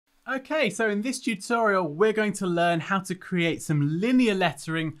Okay, so in this tutorial, we're going to learn how to create some linear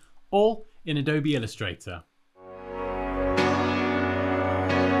lettering all in Adobe Illustrator.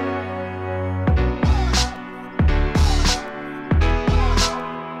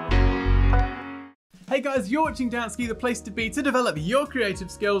 Hey guys, you're watching Dansky, the place to be to develop your creative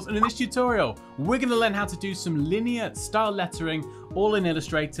skills, and in this tutorial, we're going to learn how to do some linear style lettering all in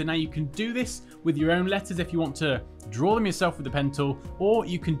Illustrator. Now you can do this with your own letters if you want to draw them yourself with the pen tool, or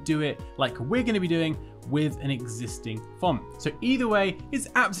you can do it like we're going to be doing with an existing font. So either way is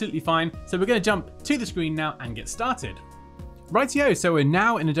absolutely fine. So we're going to jump to the screen now and get started. Rightio, so we're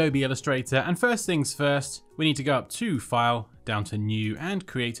now in Adobe Illustrator, and first things first, we need to go up to File, down to New, and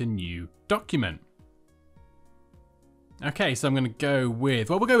create a new document. Okay, so I'm going to go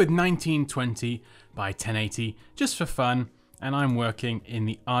with, well, we'll go with 1920 by 1080 just for fun, and I'm working in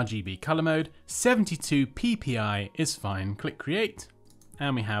the RGB color mode. 72 ppi is fine. Click Create,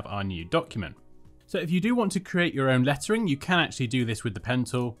 and we have our new document. So if you do want to create your own lettering, you can actually do this with the pen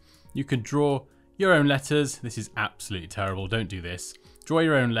tool. You can draw your own letters. This is absolutely terrible. Don't do this. Draw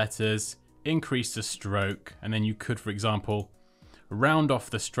your own letters, increase the stroke, and then you could, for example, round off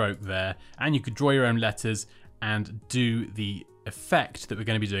the stroke there, and you could draw your own letters and do the effect that we're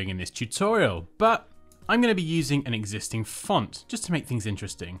going to be doing in this tutorial. But I'm going to be using an existing font just to make things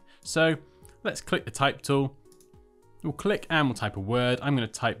interesting. So let's click the type tool. We'll click and we'll type a word. I'm going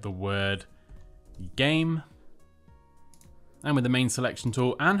to type the word game. And with the main selection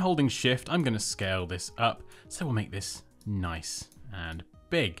tool and holding shift, I'm going to scale this up. So we'll make this nice and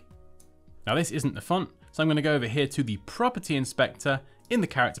big. Now this isn't the font. So I'm going to go over here to the property inspector in the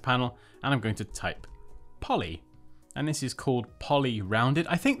character panel, and I'm going to type Poly, and this is called Poly Rounded.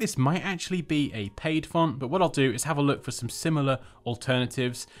 I think this might actually be a paid font, but what I'll do is have a look for some similar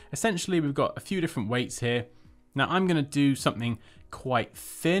alternatives. Essentially, we've got a few different weights here. Now I'm going to do something quite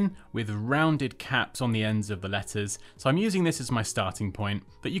thin with rounded caps on the ends of the letters. So I'm using this as my starting point,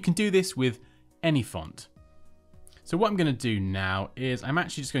 but you can do this with any font. So what I'm going to do now is I'm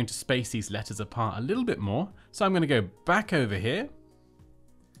actually just going to space these letters apart a little bit more. So I'm going to go back over here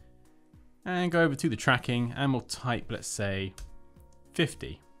and go over to the tracking, and we'll type, let's say,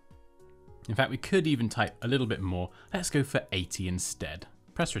 50. In fact, we could even type a little bit more. Let's go for 80 instead.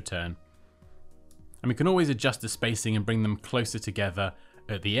 Press return. And we can always adjust the spacing and bring them closer together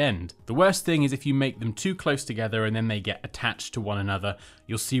at the end. The worst thing is if you make them too close together and then they get attached to one another.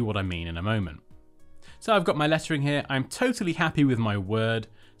 You'll see what I mean in a moment. So I've got my lettering here. I'm totally happy with my word.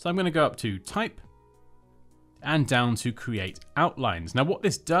 So I'm going to go up to Type, and down to Create Outlines. Now what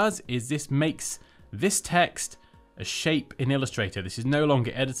this does is this makes this text a shape in Illustrator. This is no longer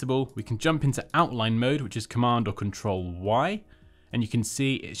editable. We can jump into outline mode, which is Command or Control Y, and you can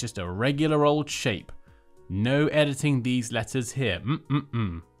see it's just a regular old shape. No editing these letters here.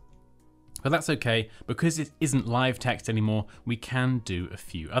 But that's okay, because it isn't live text anymore, we can do a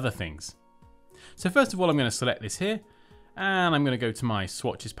few other things. So first of all, I'm going to select this here, and I'm going to go to my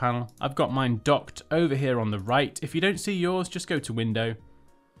Swatches panel. I've got mine docked over here on the right. If you don't see yours, just go to Window,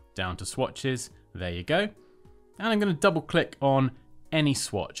 down to Swatches. There you go. And I'm going to double click on any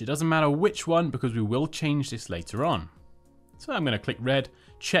swatch. It doesn't matter which one, because we will change this later on. So I'm going to click Red,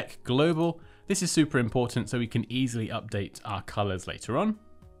 check Global. This is super important so we can easily update our colors later on.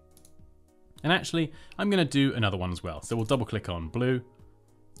 And actually, I'm going to do another one as well. So we'll double click on Blue,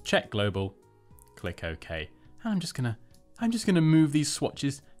 check Global, click OK. And I'm just going to move these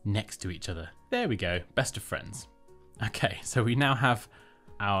swatches next to each other. There we go, best of friends. Okay, so we now have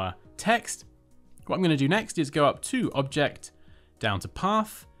our text. What I'm going to do next is go up to Object, down to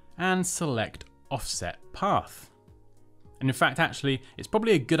Path, and select Offset Path. And in fact, actually, it's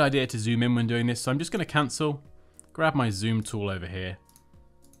probably a good idea to zoom in when doing this, so I'm just going to cancel, grab my zoom tool over here,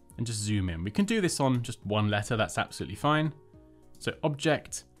 and just zoom in. We can do this on just one letter, that's absolutely fine. So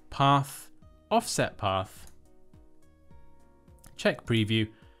Object, Path, Offset Path, check preview,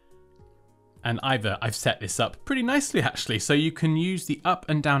 and I've set this up pretty nicely actually. So you can use the up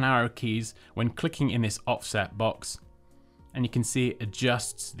and down arrow keys when clicking in this offset box, and you can see it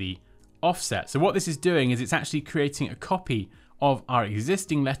adjusts the offset. So what this is doing is it's actually creating a copy of our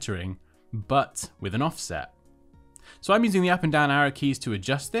existing lettering, but with an offset. So I'm using the up and down arrow keys to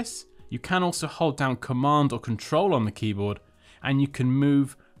adjust this. You can also hold down Command or Control on the keyboard, and you can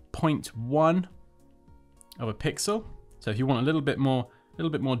move 0.1 of a pixel. So if you want a little bit more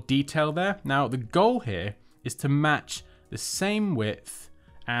detail there. Now the goal here is to match the same width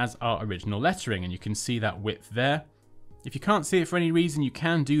as our original lettering, and you can see that width there. If you can't see it for any reason, you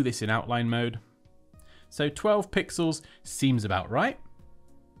can do this in outline mode. So 12 pixels seems about right.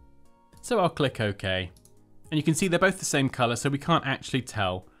 So I'll click OK. And you can see they're both the same color, so we can't actually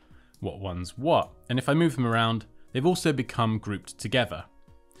tell what one's what. And if I move them around, they've also become grouped together.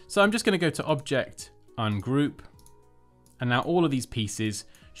 So I'm just going to go to Object, Ungroup, and now all of these pieces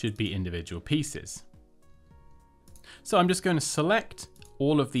should be individual pieces. So I'm just going to select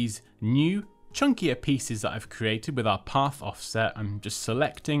all of these new chunkier pieces that I've created with our path offset. I'm just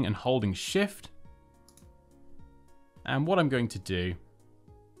selecting and holding Shift. And what I'm going to do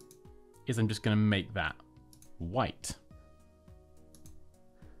is I'm just going to make that white.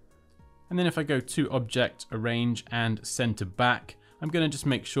 And then if I go to Object, Arrange, and Center Back, I'm going to just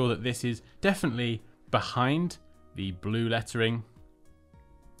make sure that this is definitely behind the blue lettering.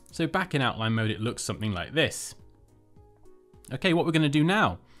 So back in outline mode, it looks something like this. Okay, what we're going to do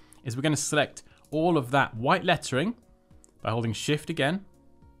now is we're going to select all of that white lettering by holding Shift again.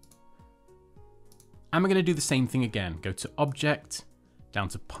 And we're going to do the same thing again. Go to Object, down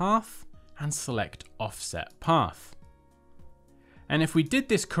to Path, and select Offset Path. And if we did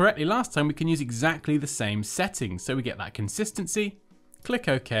this correctly last time, we can use exactly the same settings. So we get that consistency, click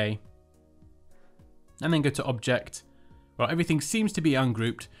OK, and then go to Object. Well, everything seems to be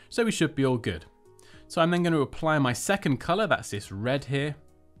ungrouped, so we should be all good. So I'm then going to apply my second color, that's this red here.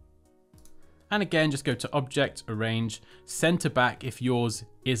 And again, just go to Object, Arrange, Center Back if yours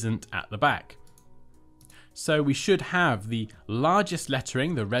isn't at the back. So we should have the largest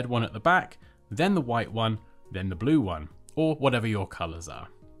lettering, the red one at the back, then the white one, then the blue one, or whatever your colors are.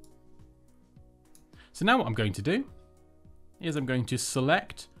 So now what I'm going to do is I'm going to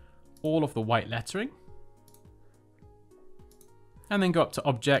select all of the white lettering and then go up to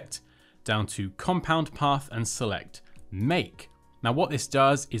Object, down to Compound Path and select Make. Now what this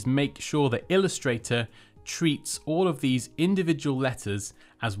does is make sure that Illustrator treats all of these individual letters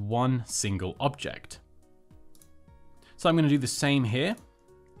as one single object. So I'm going to do the same here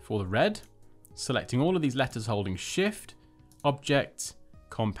for the red, selecting all of these letters holding Shift, Object,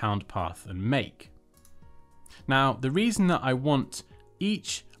 Compound Path and Make. Now the reason that I want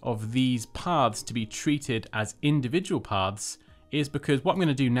each of these paths to be treated as individual paths is because what I'm going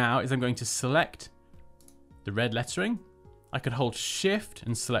to do now is I'm going to select the red lettering. I could hold Shift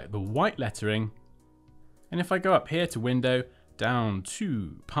and select the white lettering. And if I go up here to Window, down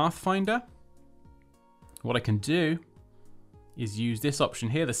to Pathfinder, what I can do is use this option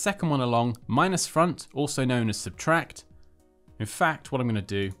here, the second one along, minus front, also known as subtract. In fact, what I'm going to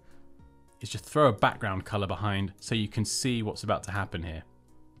do is just throw a background color behind so you can see what's about to happen here.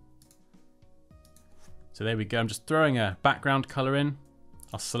 So there we go, I'm just throwing a background color in.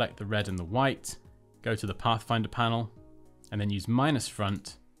 I'll select the red and the white, go to the Pathfinder panel, and then use minus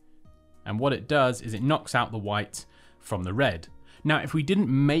front. And what it does is it knocks out the white from the red. Now, if we didn't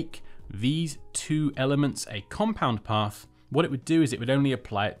make these two elements a compound path, what it would do is it would only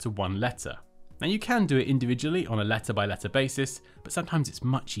apply it to one letter. Now you can do it individually on a letter by letter basis, but sometimes it's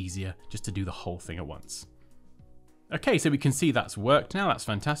much easier just to do the whole thing at once. Okay, so we can see that's worked now, that's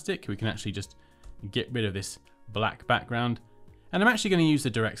fantastic. We can actually just get rid of this black background. And I'm actually going to use the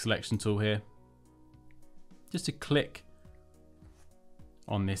direct selection tool here, just to click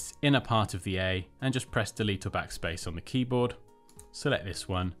on this inner part of the A and just press delete or backspace on the keyboard. Select this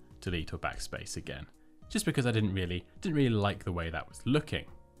one, delete or backspace again, just because I didn't really like the way that was looking.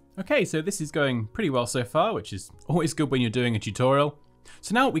 Okay, so this is going pretty well so far, which is always good when you're doing a tutorial.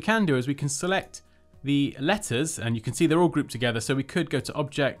 So now what we can do is we can select the letters, and you can see they're all grouped together. So we could go to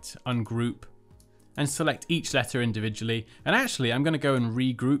Object, Ungroup, and select each letter individually. And actually, I'm going to go and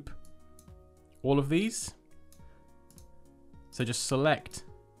regroup all of these. So just select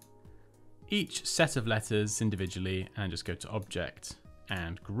each set of letters individually and just go to Object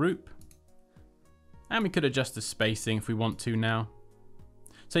and Group. And we could adjust the spacing if we want to now.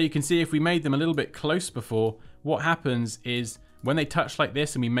 So you can see if we made them a little bit close before, what happens is when they touch like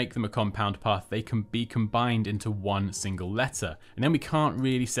this and we make them a compound path, they can be combined into one single letter. And then we can't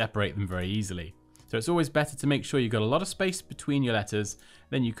really separate them very easily. So it's always better to make sure you've got a lot of space between your letters,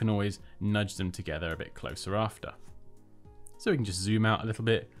 then you can always nudge them together a bit closer after. So we can just zoom out a little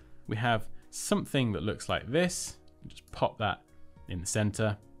bit. We have something that looks like this. Just pop that in the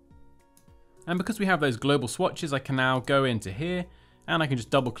center. And because we have those global swatches, I can now go into here and I can just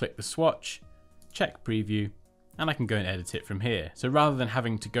double click the swatch, check preview, and I can go and edit it from here. So rather than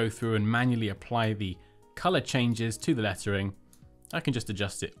having to go through and manually apply the color changes to the lettering, I can just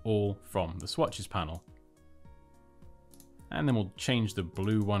adjust it all from the swatches panel. And then we'll change the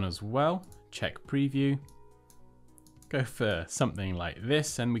blue one as well, check preview, go for something like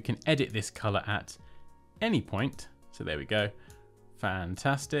this, and we can edit this color at any point. So there we go,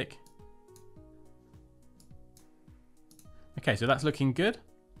 fantastic. Okay, so that's looking good.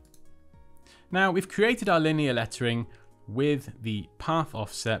 Now we've created our linear lettering with the path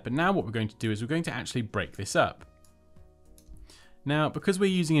offset, but now what we're going to do is we're going to actually break this up. Now, because we're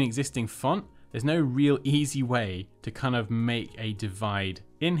using an existing font, there's no real easy way to kind of make a divide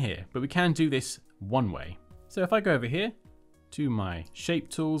in here, but we can do this one way. So if I go over here to my shape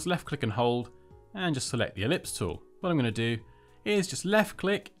tools, left click and hold, and just select the ellipse tool, what I'm going to do is just left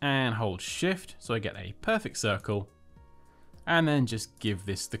click and hold shift so I get a perfect circle, and then just give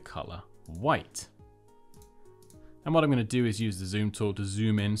this the color white. And what I'm going to do is use the zoom tool to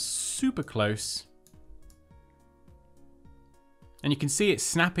zoom in super close. And you can see it's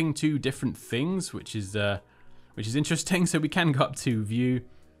snapping to different things, which is interesting. So we can go up to view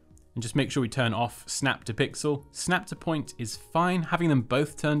and just make sure we turn off snap to pixel. Snap to point is fine. Having them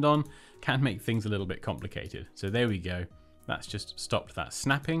both turned on can make things a little bit complicated. So there we go. That's just stopped that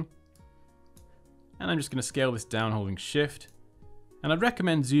snapping. And I'm just going to scale this down holding shift. And I'd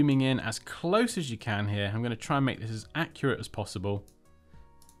recommend zooming in as close as you can here. I'm going to try and make this as accurate as possible.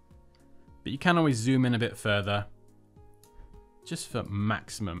 But you can always zoom in a bit further, just for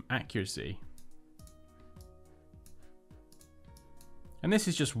maximum accuracy. And this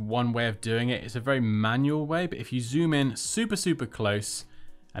is just one way of doing it. It's a very manual way, but if you zoom in super, super close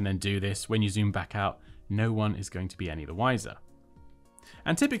and then do this, when you zoom back out, no one is going to be any the wiser.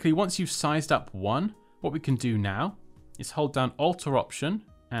 And typically, once you've sized up one, what we can do now is hold down Alt or Option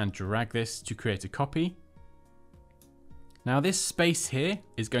and drag this to create a copy. Now this space here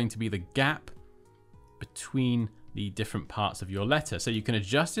is going to be the gap between the different parts of your letter. So you can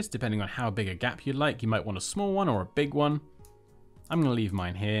adjust this depending on how big a gap you'd like. You might want a small one or a big one. I'm going to leave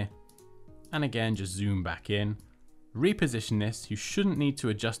mine here. And again, just zoom back in. Reposition this. You shouldn't need to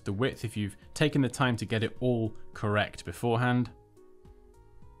adjust the width if you've taken the time to get it all correct beforehand.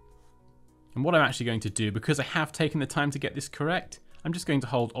 And what I'm actually going to do, because I have taken the time to get this correct, I'm just going to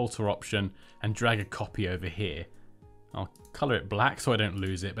hold Alt or Option and drag a copy over here. I'll color it black so I don't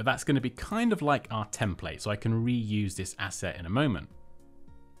lose it, but that's going to be kind of like our template, so I can reuse this asset in a moment.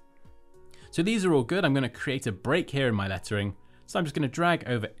 So these are all good. I'm going to create a break here in my lettering. So I'm just going to drag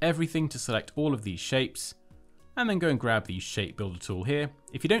over everything to select all of these shapes, and then go and grab the shape builder tool here.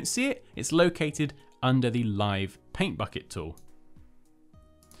 If you don't see it, it's located under the live paint bucket tool.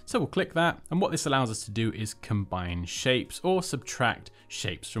 So we'll click that, and what this allows us to do is combine shapes or subtract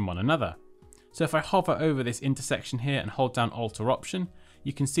shapes from one another. So if I hover over this intersection here and hold down Alt or Option,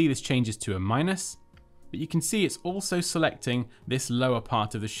 you can see this changes to a minus, but you can see it's also selecting this lower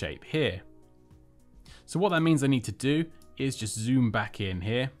part of the shape here. So what that means I need to do is just zoom back in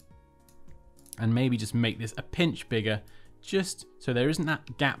here and maybe just make this a pinch bigger, just so there isn't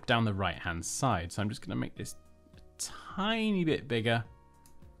that gap down the right hand side. So I'm just going to make this a tiny bit bigger,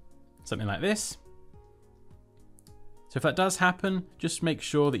 something like this. So if that does happen, just make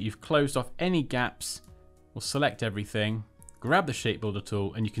sure that you've closed off any gaps. We'll select everything, grab the shape builder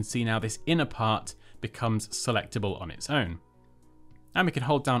tool, and you can see now this inner part becomes selectable on its own. And we can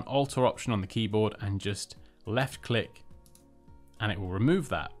hold down Alt or Option on the keyboard and just left click, and it will remove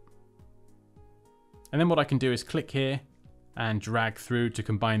that. And then what I can do is click here and drag through to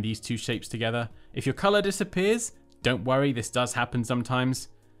combine these two shapes together. If your color disappears, don't worry, this does happen sometimes.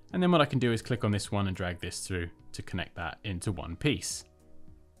 And then what I can do is click on this one and drag this through to connect that into one piece.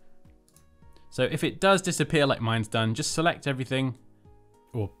 So if it does disappear like mine's done, just select everything,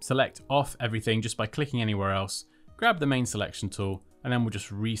 or select off everything just by clicking anywhere else, grab the main selection tool, and then we'll just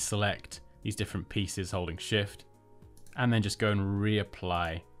reselect these different pieces holding shift, and then just go and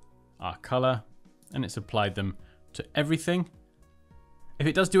reapply our color, and it's applied them to everything. If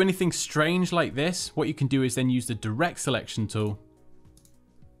it does do anything strange like this, what you can do is then use the direct selection tool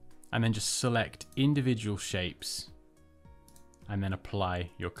and then just select individual shapes and then apply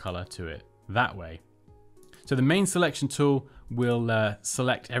your color to it that way. So the main selection tool will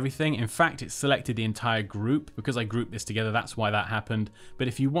select everything. In fact, it selected the entire group because I grouped this together. That's why that happened. But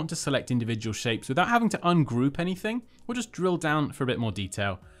if you want to select individual shapes without having to ungroup anything, we'll just drill down for a bit more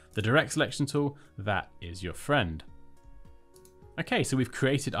detail. The direct selection tool, that is your friend. Okay, so we've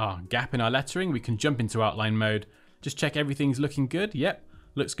created our gap in our lettering. We can jump into outline mode. Just check everything's looking good. Yep.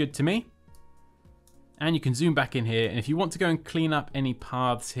 Looks good to me. And you can zoom back in here. And if you want to go and clean up any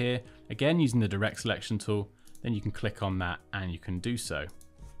paths here, again, using the direct selection tool, then you can click on that and you can do so.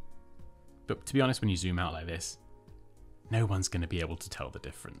 But to be honest, when you zoom out like this, no one's going to be able to tell the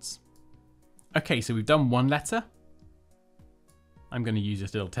difference. Okay, so we've done one letter. I'm going to use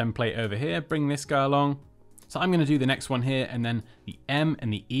this little template over here, bring this guy along. So I'm going to do the next one here, and then the M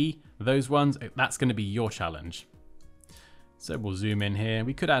and the E, those ones, that's going to be your challenge. So we'll zoom in here.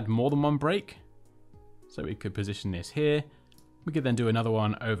 We could add more than one break. So we could position this here. We could then do another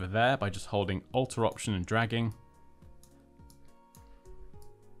one over there by just holding Alt or Option and dragging.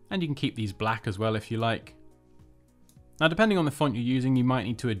 And you can keep these black as well if you like. Now, depending on the font you're using, you might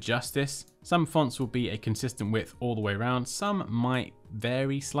need to adjust this. Some fonts will be a consistent width all the way around. Some might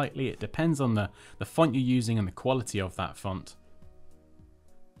vary slightly. It depends on the font you're using and the quality of that font.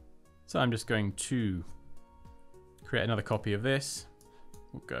 So I'm just going to create another copy of this.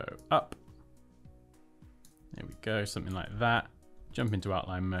 We'll go up. There we go, something like that. Jump into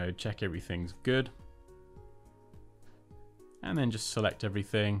outline mode, check everything's good. And then just select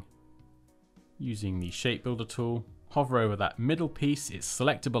everything using the shape builder tool. Hover over that middle piece, it's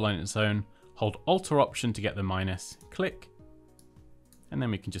selectable on its own. Hold Alt or Option to get the minus, click. And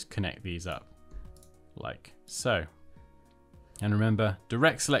then we can just connect these up like so. And remember,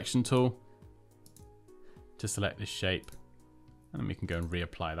 direct selection tool to select this shape. And then we can go and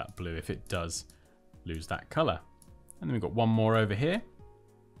reapply that blue if it does lose that color. And then we've got one more over here.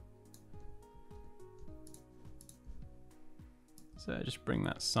 So just bring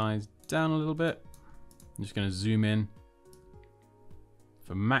that size down a little bit. I'm just going to zoom in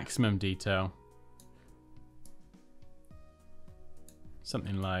for maximum detail.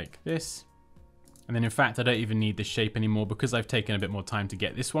 Something like this. And then in fact, I don't even need this shape anymore because I've taken a bit more time to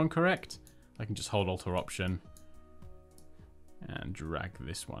get this one correct. I can just hold Alt or Option and drag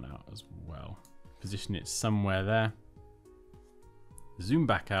this one out as well. Position it somewhere there. Zoom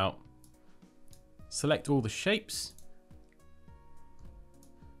back out. Select all the shapes.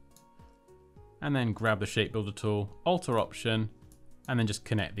 And then grab the shape builder tool, Alt or Option, and then just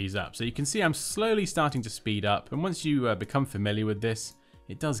connect these up. So you can see I'm slowly starting to speed up. And once you become familiar with this,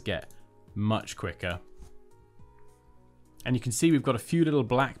 it does get much quicker. And you can see we've got a few little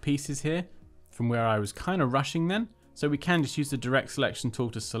black pieces here from where I was kind of rushing then. So we can just use the direct selection tool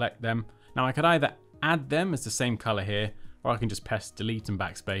to select them. Now I could either add them as the same color here, or I can just press delete and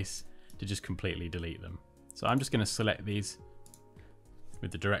backspace to just completely delete them. So I'm just going to select these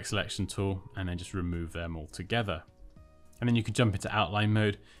with the direct selection tool and then just remove them all together. And then you can jump into outline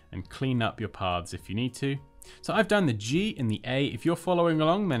mode and clean up your paths if you need to. So I've done the G and the A. If you're following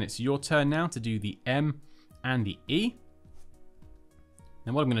along, then it's your turn now to do the M and the E.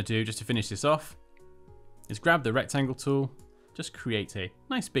 And what I'm going to do just to finish this off is grab the rectangle tool, just create a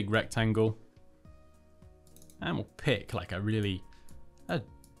nice big rectangle, and we'll pick like a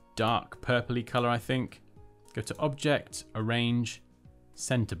dark purpley color, I think. Go to Object, Arrange,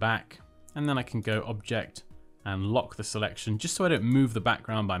 Center Back, and then I can go Object and lock the selection just so I don't move the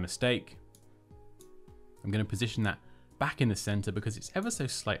background by mistake. I'm going to position that back in the center because it's ever so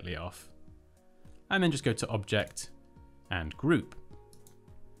slightly off. And then just go to Object and Group.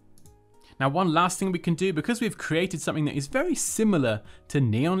 Now, one last thing we can do, because we've created something that is very similar to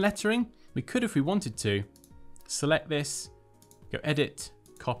neon lettering, we could, if we wanted to, select this, go Edit,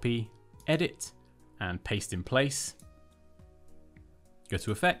 Copy, Edit, and Paste in Place. Go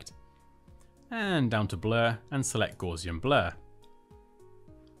to Effect, and down to Blur, and select Gaussian Blur.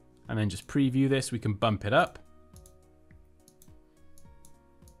 And then just preview this, we can bump it up.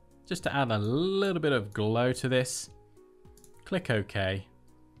 Just to add a little bit of glow to this. Click OK.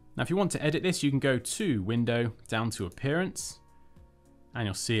 Now if you want to edit this, you can go to Window, down to Appearance, and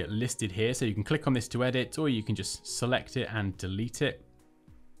you'll see it listed here. So you can click on this to edit, or you can just select it and delete it.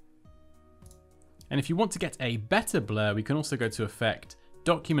 And if you want to get a better blur, we can also go to Effect,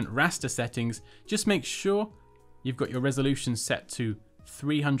 Document Raster Settings. Just make sure you've got your resolution set to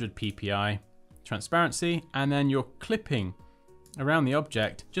 300 ppi, transparency, and then your clipping around the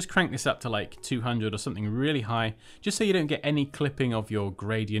object, just crank this up to like 200 or something really high, just so you don't get any clipping of your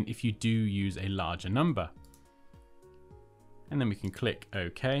gradient if you do use a larger number. And then we can click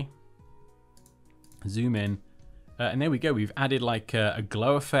OK, zoom in, and there we go. We've added like a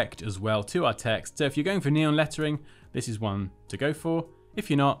glow effect as well to our text. So if you're going for neon lettering, this is one to go for. If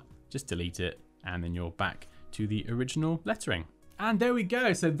you're not, just delete it, and then you're back to the original lettering. And there we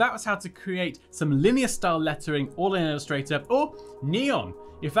go. So that was how to create some linear style lettering all in Illustrator, or neon,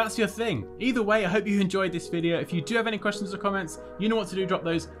 if that's your thing. Either way, I hope you enjoyed this video. If you do have any questions or comments, you know what to do, drop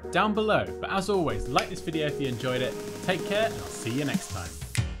those down below. But as always, like this video if you enjoyed it. Take care, and I'll see you next time.